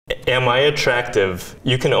Am I attractive?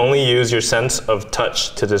 You can only use your sense of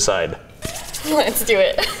touch to decide. Let's do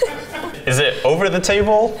it. Is it over the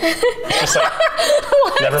table? Just like,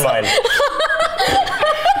 never mind.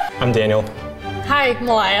 I'm Daniel. Hi,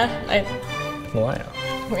 Malaya. Malaya.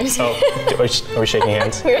 Oh, are we shaking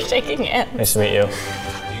hands? We're shaking hands. Nice to meet you.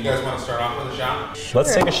 Do you guys want to start off with a shot? Sure.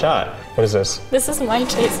 Let's take a shot. What is this? This is my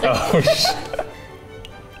chaser. Oh,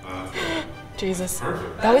 Jesus.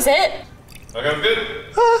 Perfect. That was it? Okay, I'm good.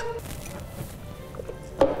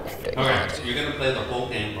 Okay, so you're going to play the whole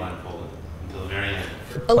game blindfolded until the very end.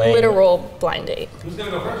 A literal blind date. Who's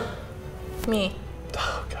going to go first? Me.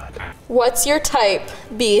 Oh, God. What's your type?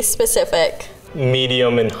 Be specific.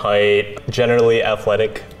 Medium in height, generally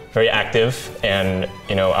athletic, very active and,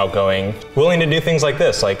 outgoing. Willing to do things like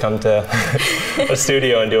this, like come to a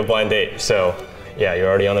studio and do a blind date. So, yeah, you're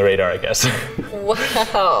already on the radar, I guess.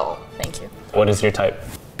 Wow. Thank you. What is your type?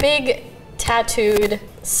 Big, tattooed,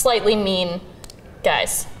 slightly mean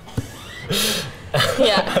guys.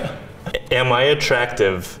 Yeah. Am I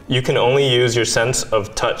attractive? You can only use your sense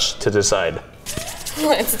of touch to decide.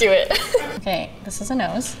 Let's do it. Okay, this is a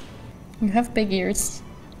nose. You have big ears.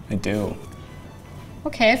 I do.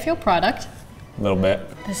 Okay, I feel product. A little bit.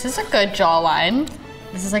 This is a good jawline.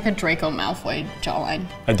 This is like a Draco Malfoy jawline.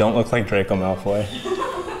 I don't look like Draco Malfoy.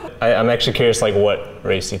 I'm actually curious, like, what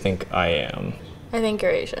race you think I am. I think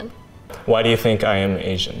you're Asian. Why do you think I am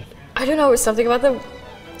Asian? I don't know, something about the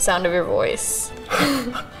sound of your voice.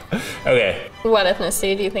 Okay. What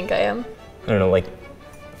ethnicity do you think I am? I don't know, like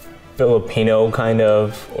Filipino kind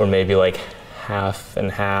of, or maybe like half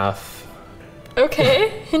and half.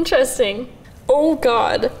 Okay, interesting. Oh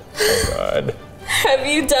God. Oh God. Have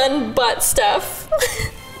you done butt stuff?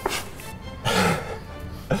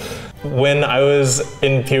 When I was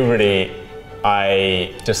in puberty,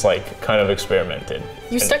 I just like kind of experimented.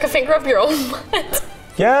 You stuck a finger up your own butt?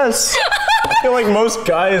 Yes! I feel like most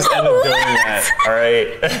guys end up doing that, all right?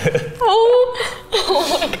 Oh my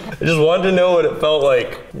God. I just wanted to know what it felt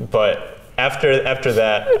like, but after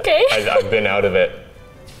that, okay. I've been out of it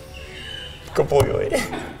completely.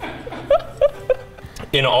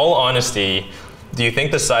 In all honesty, do you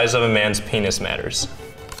think the size of a man's penis matters?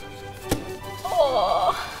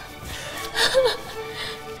 Oh.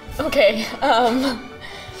 Okay,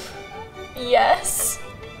 yes.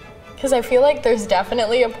 Because I feel like there's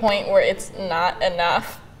definitely a point where it's not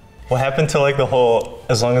enough. What happened to like the whole,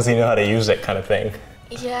 as long as you know how to use it kind of thing?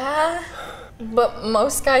 Yeah, but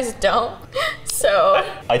most guys don't, so.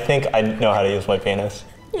 I think I know how to use my penis.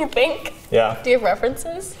 You think? Yeah. Do you have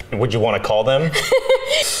references? Would you want to call them? I think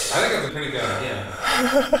that's a pretty good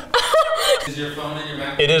idea. Is your phone in your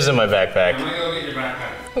backpack? It is in my backpack. I'm gonna go get your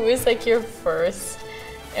backpack. Who is like your first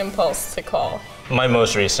impulse to call? My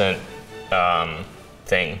most recent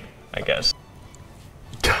thing, I guess.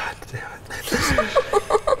 God damn it.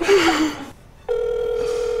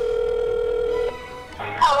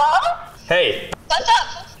 Hello? Hey, What's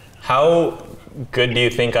up? how good do you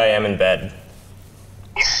think I am in bed?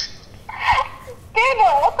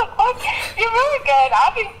 Daniel, what the fuck? You're really good,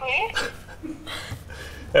 obviously.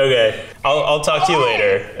 Okay, I'll talk to you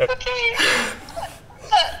later. Okay.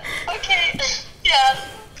 Okay. Yeah,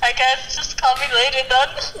 I guess just call me later then.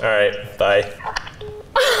 All right, bye.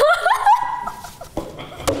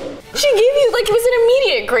 She gave you, like, it was an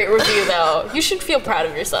immediate great review though. You should feel proud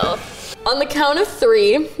of yourself. On the count of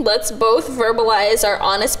 3, let's both verbalize our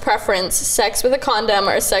honest preference, sex with a condom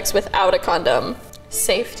or sex without a condom.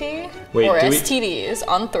 Safety Wait, or do we- STDs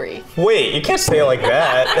on 3. Wait, you can't say it like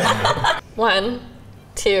that. 1,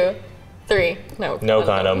 2, 3. No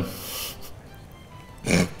condom.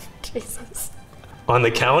 Jesus. On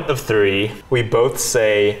the count of 3, we both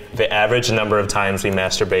say the average number of times we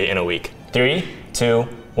masturbate in a week. 3, 2,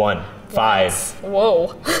 1, 5.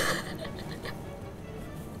 Whoa. Did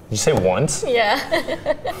you say once? Yeah.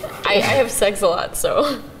 I have sex a lot,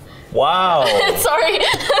 so. Wow. Sorry.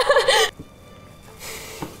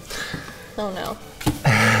 Oh no.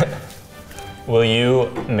 Will you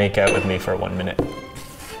make out with me for 1 minute?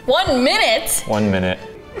 1 minute? 1 minute.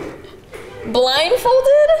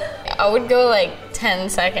 Blindfolded? I would go like 10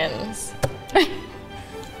 seconds. I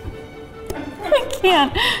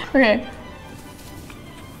can't. Okay.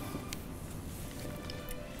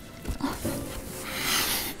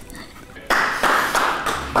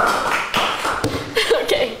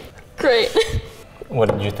 Okay, great. What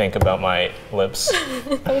did you think about my lips?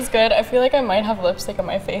 That was good. I feel like I might have lipstick on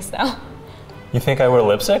my face now. You think I wear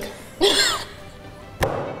lipstick?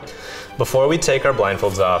 Before we take our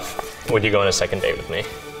blindfolds off, would you go on a second date with me?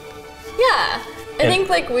 Yeah. I think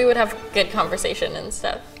like we would have good conversation and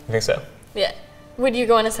stuff. You think so? Yeah. Would you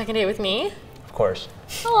go on a second date with me? Of course.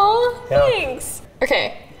 Aw, Yeah. thanks.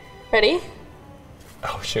 Okay, ready?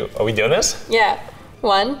 Oh shoot, are we doing this? Yeah.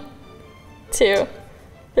 1, 2,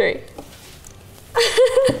 3.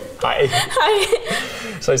 Hi,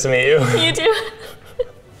 Hi. it's nice to meet you. You too.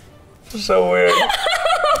 So weird.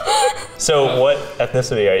 So what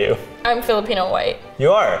ethnicity are you? I'm Filipino white.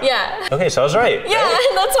 You are? Yeah. Okay, so I was right. Yeah,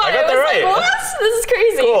 right? that's why I got was that right. like, what? This is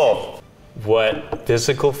crazy. Cool. What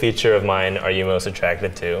physical feature of mine are you most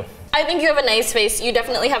attracted to? I think you have a nice face. You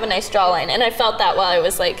definitely have a nice jawline, and I felt that while I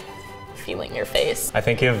was like feeling your face. I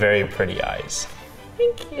think you have very pretty eyes.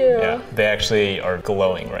 Thank you. Yeah, they actually are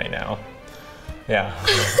glowing right now. Yeah.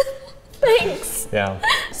 Thanks. Yeah.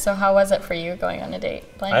 So how was it for you going on a date?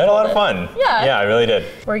 I had a lot of fun. Yeah. Yeah, I really did.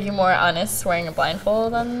 Were you more honest wearing a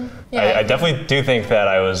blindfold than? I definitely do think that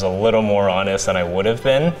I was a little more honest than I would have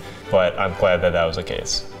been, but I'm glad that that was the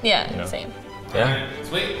case. Yeah, know. same. Yeah.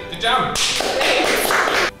 Sweet. Good job.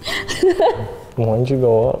 Why'd you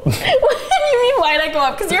go up? What do you mean, why'd I go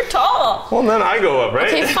up? Because you're tall. Well, then I go up, right?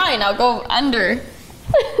 Okay, fine, I'll go under.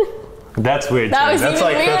 That's weird. That too. was That's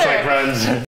even like weirder. friends.